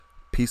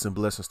Peace and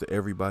blessings to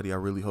everybody. I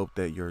really hope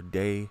that your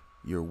day,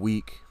 your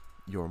week,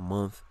 your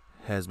month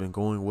has been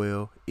going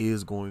well,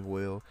 is going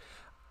well.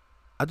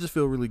 I just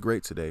feel really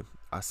great today.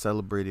 I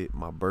celebrated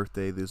my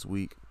birthday this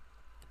week,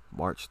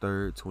 March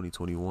 3rd,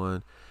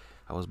 2021.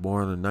 I was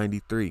born in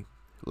 93.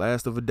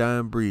 Last of a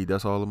dying breed.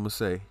 That's all I'm going to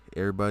say.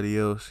 Everybody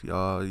else,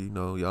 y'all,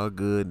 y'all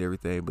good and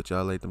everything, but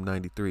y'all ain't them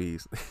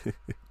 93s.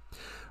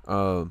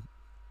 um,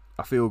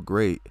 I feel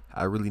great.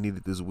 I really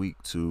needed this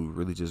week to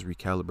really just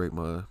recalibrate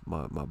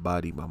my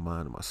body, my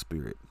mind, and my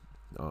spirit.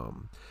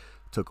 Um,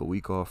 Took a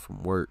week off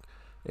from work,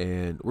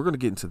 and we're gonna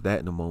get into that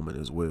in a moment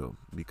as well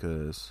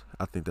because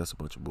I think that's a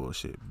bunch of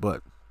bullshit.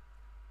 But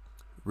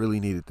really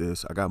needed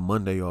this. I got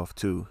Monday off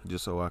too,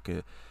 just so I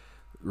can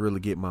really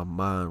get my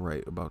mind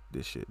right about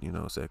this shit. You know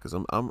what I'm saying? Because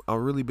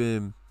I've really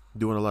been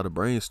doing a lot of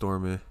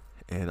brainstorming,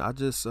 and I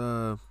just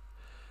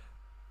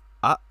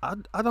I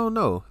don't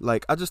know.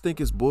 Like, I just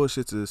think it's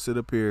bullshit to sit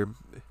up here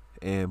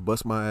and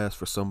bust my ass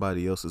for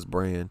somebody else's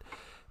brand,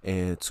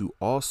 and to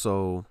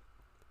also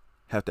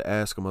have to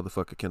ask a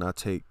motherfucker, can I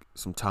take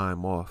some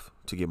time off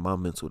to get my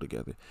mental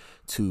together,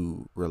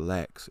 to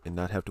relax and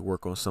not have to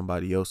work on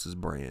somebody else's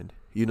brand.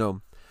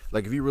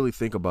 Like, if you really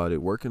think about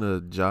it, working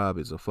a job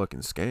is a fucking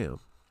scam.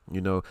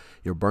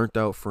 You're burnt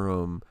out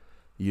from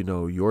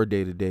your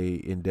day-to-day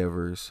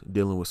endeavors,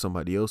 dealing with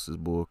somebody else's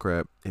bull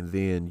crap, and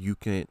then you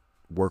can't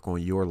work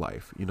on your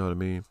life. You know what I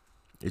mean?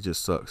 It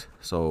just sucks.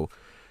 So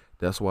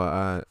that's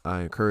why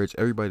I encourage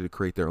everybody to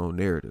create their own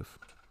narrative.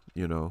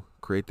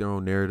 Create their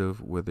own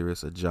narrative, whether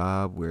it's a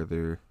job,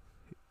 whether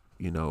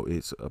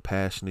it's a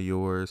passion of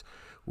yours,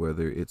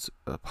 whether it's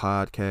a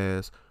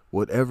podcast,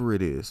 whatever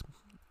it is.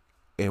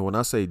 And when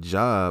I say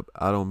job,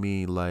 I don't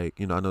mean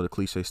like, I know the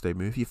cliche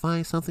statement, if you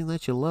find something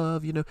that you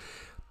love,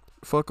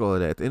 fuck all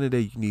of that. At the end of the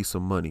day, you need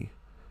some money.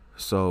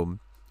 So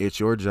it's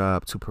your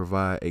job to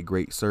provide a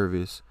great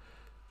service,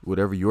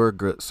 whatever your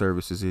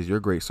services is, your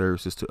great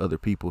services to other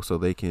people, so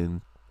they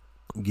can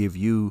give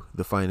you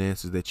the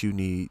finances that you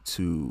need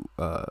to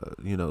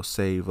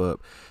save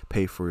up,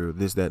 pay for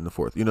this, that, and the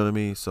fourth. You know what I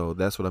mean? So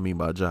that's what I mean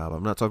by job.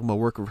 I'm not talking about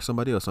working for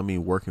somebody else. I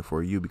mean working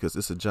for you, because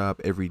it's a job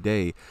every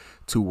day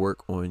to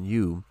work on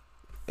you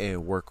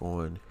and work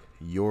on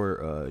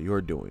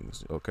your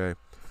doings. Okay.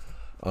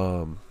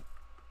 I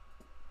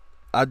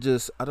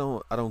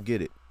don't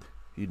get it.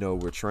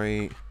 We're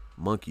trained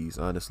monkeys,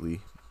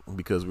 honestly,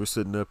 because we're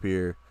sitting up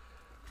here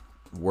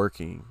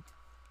working,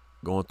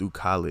 going through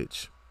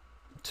college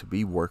to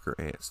be worker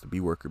ants, to be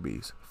worker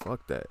bees.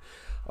 Fuck that.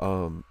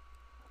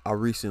 I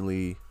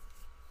recently,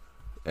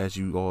 as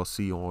you all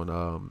see on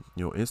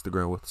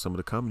Instagram with some of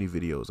the comedy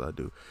videos I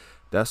do,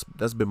 that's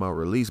been my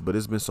release, but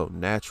it's been so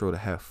natural to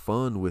have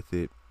fun with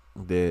it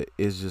that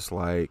it's just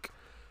like,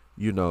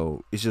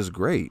 it's just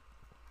great.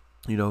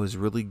 It's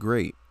really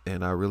great,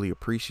 and I really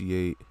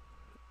appreciate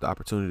the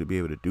opportunity to be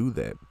able to do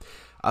that.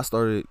 I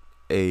started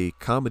a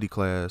comedy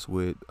class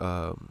with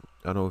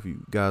I don't know if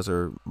you guys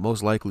are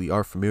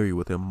familiar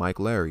with him, Mike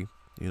Larry.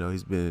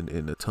 He's been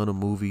in a ton of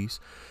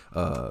movies.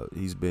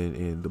 He's been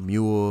in The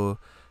Mule.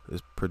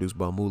 It's produced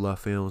by Moolah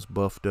Films.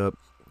 Buffed up,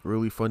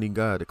 really funny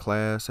guy. The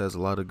class has a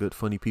lot of good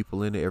funny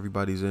people in it.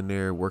 Everybody's in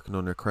there working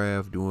on their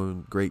craft,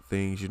 doing great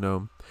things,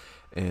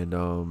 and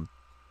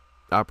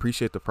I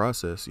appreciate the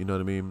process. You know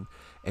what I mean?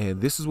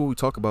 And this is what we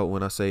talk about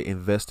when I say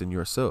invest in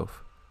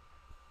yourself.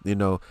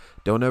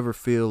 Don't ever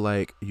feel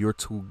like you're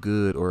too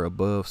good or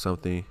above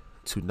something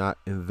to not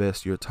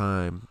invest your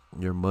time,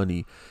 your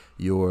money,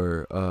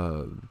 your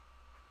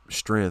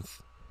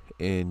strength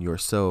in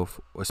yourself,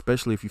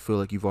 especially if you feel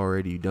like you've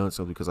already done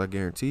something, because I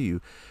guarantee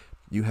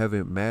you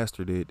haven't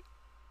mastered it,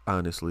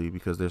 honestly,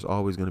 because there's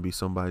always going to be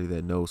somebody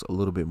that knows a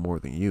little bit more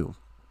than you.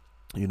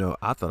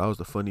 I thought I was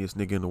the funniest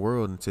nigga in the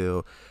world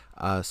until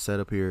I sat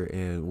up here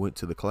and went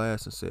to the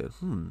class and said,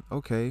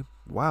 okay,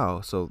 wow,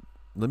 so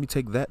let me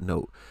take that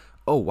note.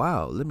 Oh,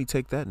 wow, let me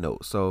take that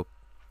note. So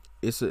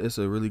it's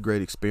a really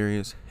great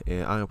experience,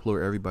 and I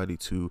implore everybody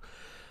to,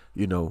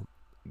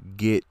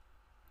 get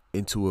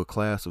into a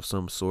class of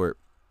some sort,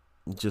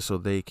 just so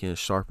they can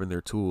sharpen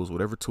their tools,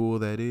 whatever tool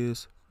that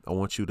is. I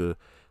want you to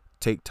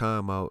take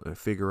time out and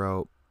figure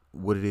out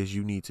what it is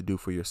you need to do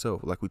for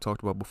yourself. Like we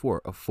talked about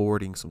before,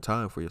 affording some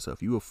time for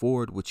yourself. You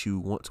afford what you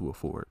want to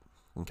afford.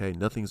 Okay,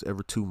 nothing's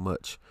ever too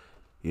much.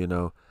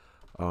 If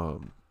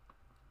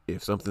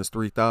something's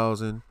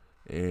 3,000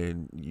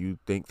 and you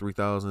think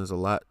 3,000 is a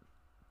lot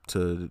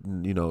to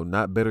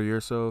not better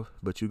yourself,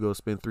 but you go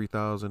spend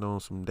 3,000 on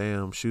some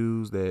damn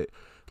shoes that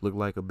look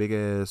like a big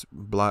ass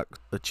block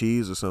of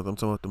cheese or something. I'm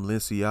talking about them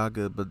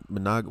Balenciaga, but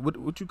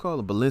what you call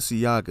them,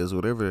 Balenciagas,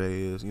 whatever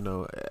they is.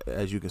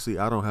 As you can see,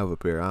 I don't have a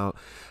pair. I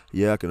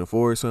can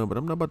afford some, but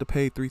I'm not about to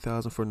pay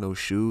 3,000 for no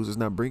shoes. It's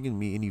not bringing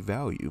me any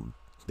value.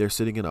 They're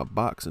sitting in a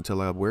box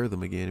until I wear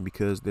them again, and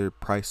because they're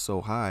priced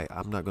so high,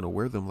 I'm not gonna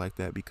wear them like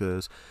that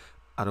because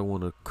I don't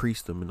want to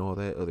crease them and all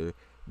that other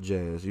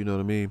jazz. You know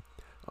what I mean?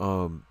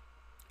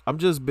 I'm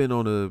just been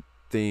on a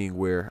thing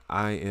where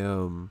I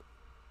am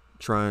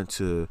trying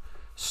to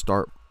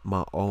start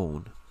my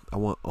own. I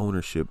want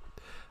ownership.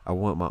 I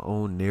want my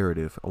own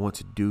narrative. I want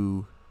to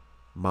do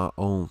my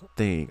own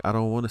thing. I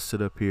don't want to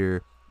sit up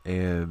here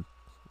and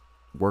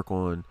work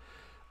on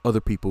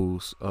other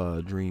people's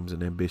dreams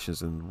and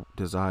ambitions and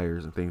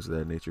desires and things of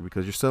that nature,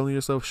 because you're selling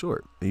yourself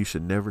short, and you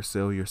should never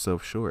sell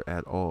yourself short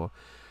at all.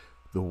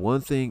 The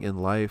one thing in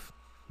life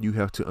you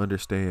have to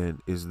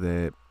understand is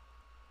that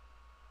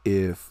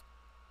if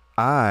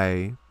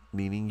I,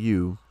 meaning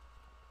you,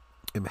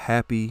 am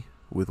happy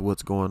with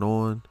what's going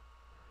on,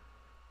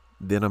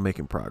 then I'm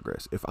making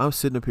progress. If I'm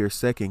sitting up here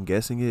second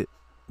guessing it,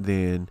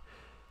 then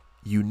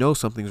you know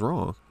something's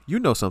wrong. You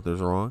know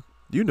something's wrong.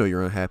 You know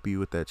you're unhappy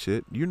with that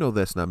shit. You know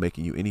that's not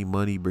making you any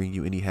money, bringing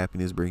you any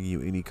happiness, bringing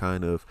you any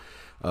kind of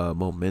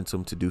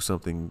momentum to do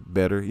something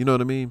better. You know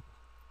what I mean?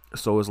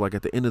 So it's like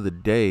at the end of the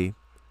day,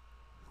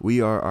 we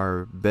are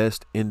our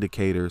best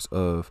indicators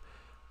of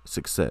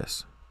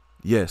success.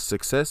 Yes,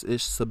 success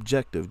is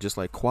subjective, just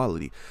like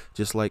quality,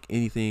 just like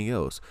anything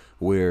else,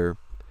 where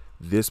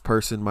this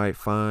person might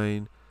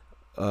find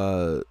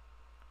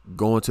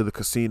going to the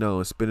casino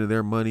and spending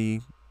their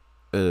money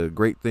a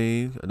great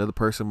thing. Another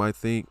person might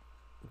think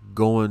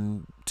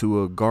going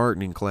to a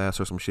gardening class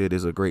or some shit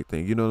is a great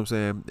thing. You know what I'm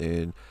saying?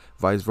 And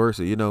vice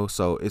versa, you know?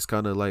 So it's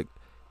kind of like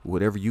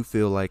whatever you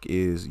feel like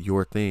is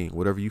your thing,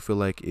 whatever you feel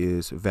like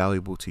is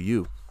valuable to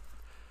you.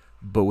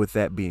 But with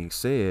that being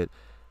said,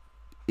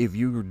 if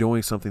you're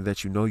doing something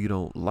that you know you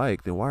don't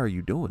like, then why are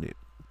you doing it?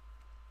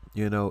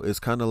 You know, it's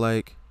kind of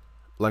like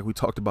we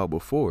talked about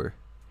before.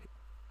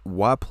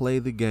 Why play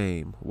the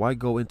game? Why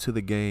go into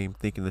the game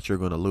thinking that you're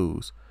going to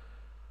lose?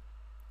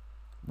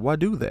 Why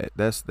do that?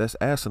 That's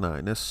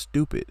asinine. That's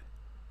stupid.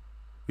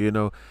 You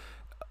know,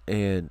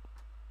 and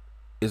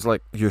it's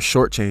like you're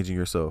shortchanging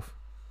yourself.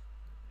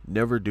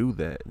 Never do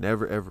that.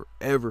 Never, ever,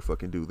 ever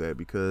fucking do that,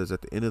 because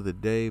at the end of the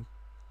day,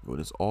 when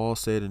it's all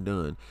said and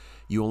done,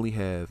 you only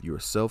have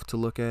yourself to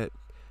look at.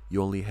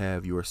 You only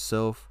have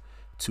yourself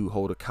to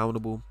hold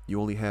accountable.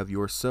 You only have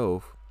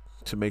yourself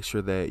to make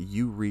sure that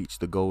you reach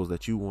the goals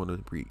that you want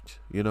to reach,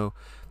 you know?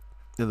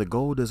 And the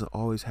goal doesn't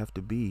always have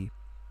to be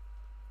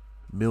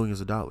millions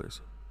of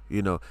dollars.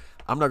 You know,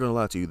 I'm not going to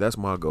lie to you. That's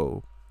my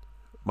goal.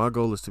 My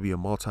goal is to be a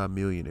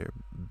multi-millionaire,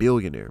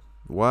 billionaire.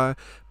 Why?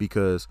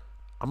 Because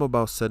I'm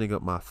about setting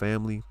up my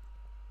family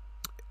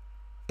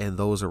and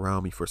those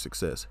around me for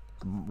success.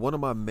 One of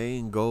my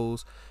main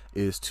goals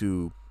is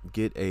to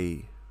get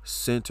a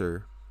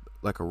center,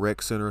 like a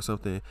rec center or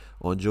something,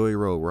 on Joey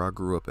Road where I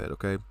grew up at,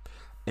 okay?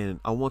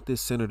 And I want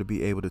this center to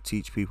be able to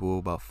teach people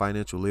about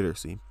financial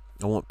literacy.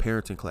 I want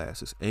parenting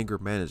classes, anger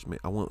management.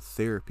 I want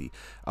therapy.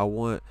 I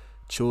want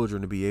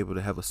children to be able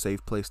to have a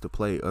safe place to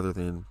play other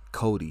than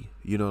Cody.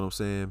 You know what I'm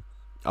saying?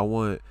 I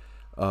want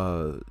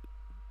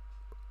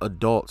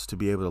adults to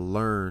be able to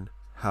learn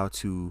how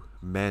to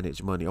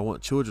manage money. I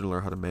want children to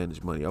learn how to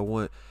manage money. I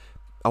want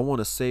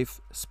a safe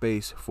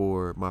space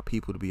for my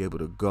people to be able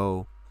to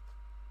go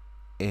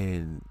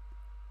and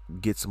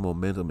get some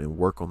momentum and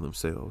work on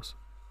themselves.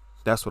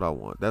 That's what I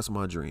want. That's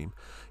my dream,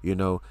 you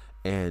know?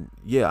 And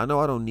yeah, I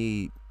know I don't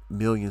need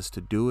millions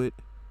to do it.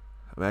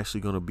 I'm actually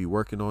going to be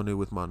working on it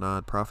with my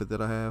nonprofit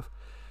that I have,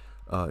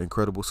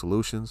 Incredible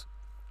Solutions.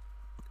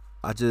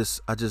 I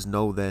just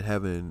know that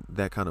having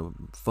that kind of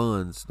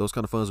funds, those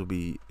kind of funds would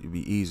be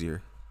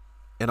easier.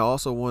 And I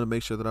also want to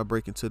make sure that I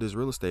break into this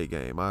real estate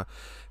game. I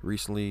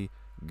recently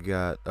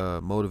got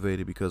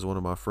motivated because one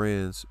of my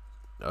friends,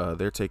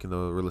 they're taking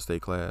the real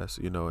estate class,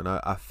 you know, and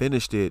I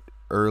finished it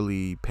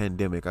early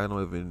pandemic. I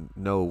don't even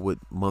know what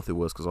month it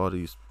was because all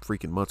these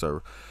freaking months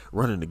are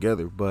running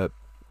together, but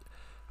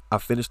I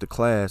finished the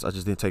class. I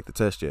just didn't take the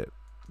test yet.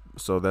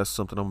 So that's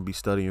something I'm gonna be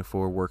studying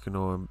for, working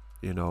on,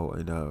 you know,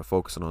 and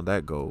focusing on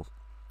that goal.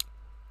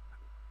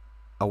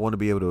 I want to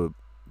be able to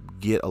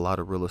get a lot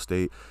of real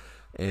estate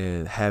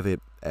and have it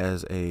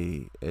as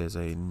a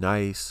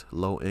nice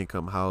low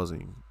income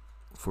housing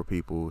for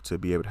people to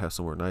be able to have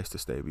somewhere nice to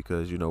stay,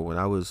 because you know when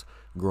I was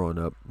growing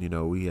up, you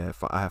know,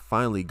 I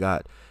finally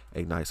got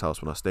a nice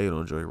house when I stayed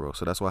on Joy Road,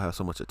 so that's why I have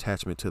so much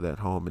attachment to that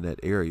home in that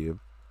area,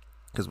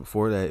 because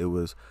before that it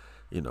was,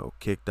 you know,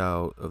 kicked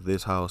out of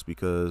this house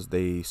because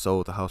they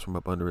sold the house from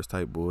up under us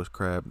type bullshit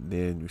crap, and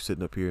then you're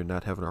sitting up here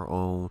not having our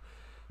own,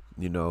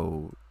 you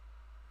know,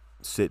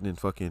 sitting in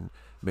fucking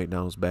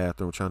McDonald's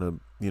bathroom trying to,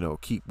 you know,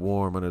 keep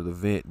warm under the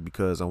vent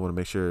because I want to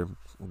make sure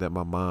that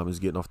my mom is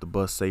getting off the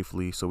bus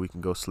safely so we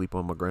can go sleep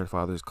on my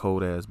grandfather's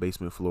cold ass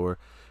basement floor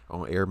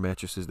on air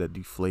mattresses that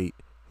deflate.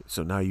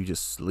 So now you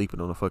just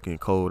sleeping on a fucking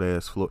cold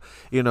ass floor,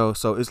 you know?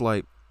 So it's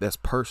like, that's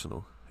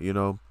personal, you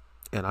know?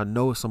 And I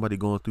know somebody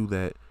going through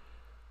that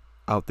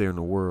out there in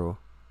the world,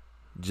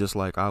 just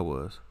like I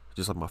was,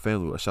 just like my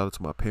family was. Shout out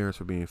to my parents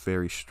for being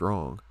very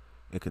strong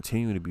and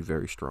continuing to be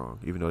very strong,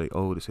 even though they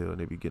old as hell and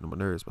they be getting on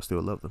my nerves, but I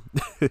still love them.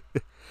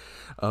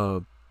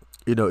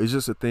 You know, it's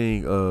just a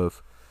thing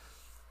of,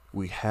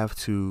 we have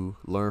to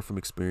learn from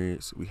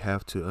experience. We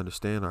have to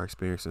understand our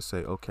experience and say,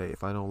 okay,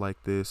 if I don't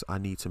like this, I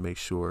need to make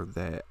sure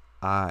that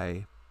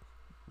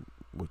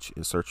which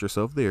insert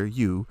yourself there,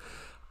 you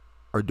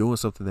are doing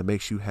something that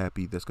makes you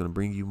happy, that's going to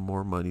bring you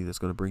more money, that's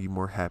going to bring you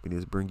more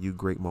happiness, bring you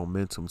great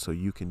momentum so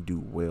you can do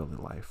well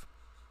in life.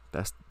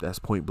 That's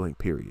point blank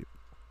period.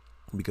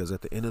 Because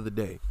at the end of the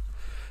day,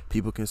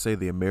 people can say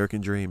the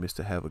American dream is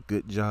to have a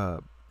good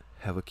job,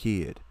 have a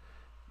kid,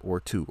 or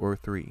two or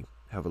three,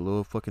 have a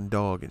little fucking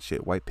dog and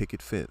shit, white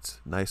picket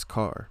fence, nice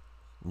car.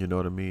 You know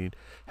what I mean?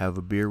 Have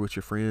a beer with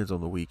your friends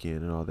on the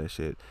weekend and all that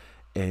shit.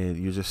 And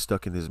you're just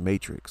stuck in this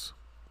matrix.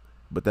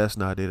 But that's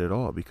not it at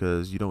all,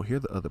 because you don't hear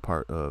the other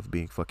part of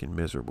being fucking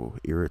miserable,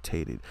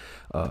 irritated,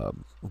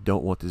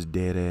 don't want this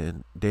dead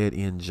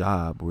end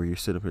job where you're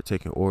sitting here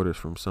taking orders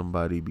from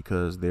somebody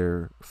because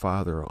their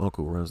father or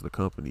uncle runs the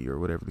company or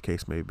whatever the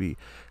case may be.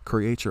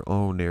 Create your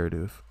own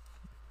narrative,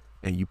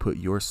 and you put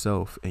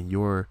yourself and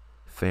your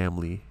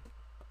family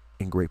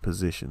in great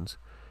positions,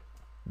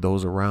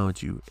 those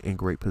around you in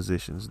great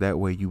positions. That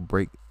way you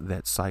break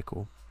that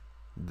cycle.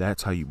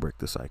 That's how you break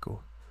the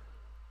cycle.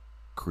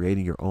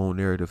 Creating your own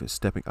narrative and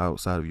stepping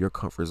outside of your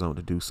comfort zone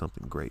to do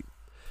something great.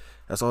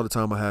 That's all the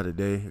time I had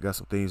today. I got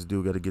some things to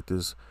do. Got to get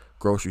this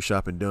grocery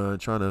shopping done.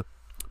 Trying to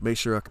make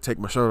sure I can take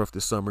my shirt off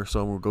this summer. So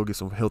I'm going to go get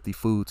some healthy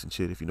foods and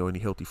shit. If you know any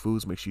healthy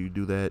foods, make sure you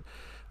do that.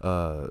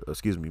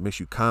 Make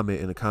sure you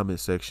comment in the comment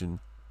section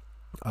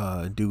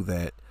and do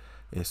that.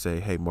 And say,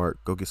 hey, Mark,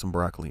 go get some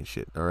broccoli and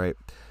shit. All right.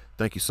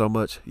 Thank you so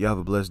much. Y'all have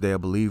a blessed day. I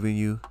believe in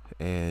you.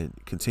 And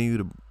continue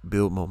to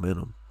build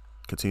momentum.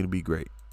 Continue to be great.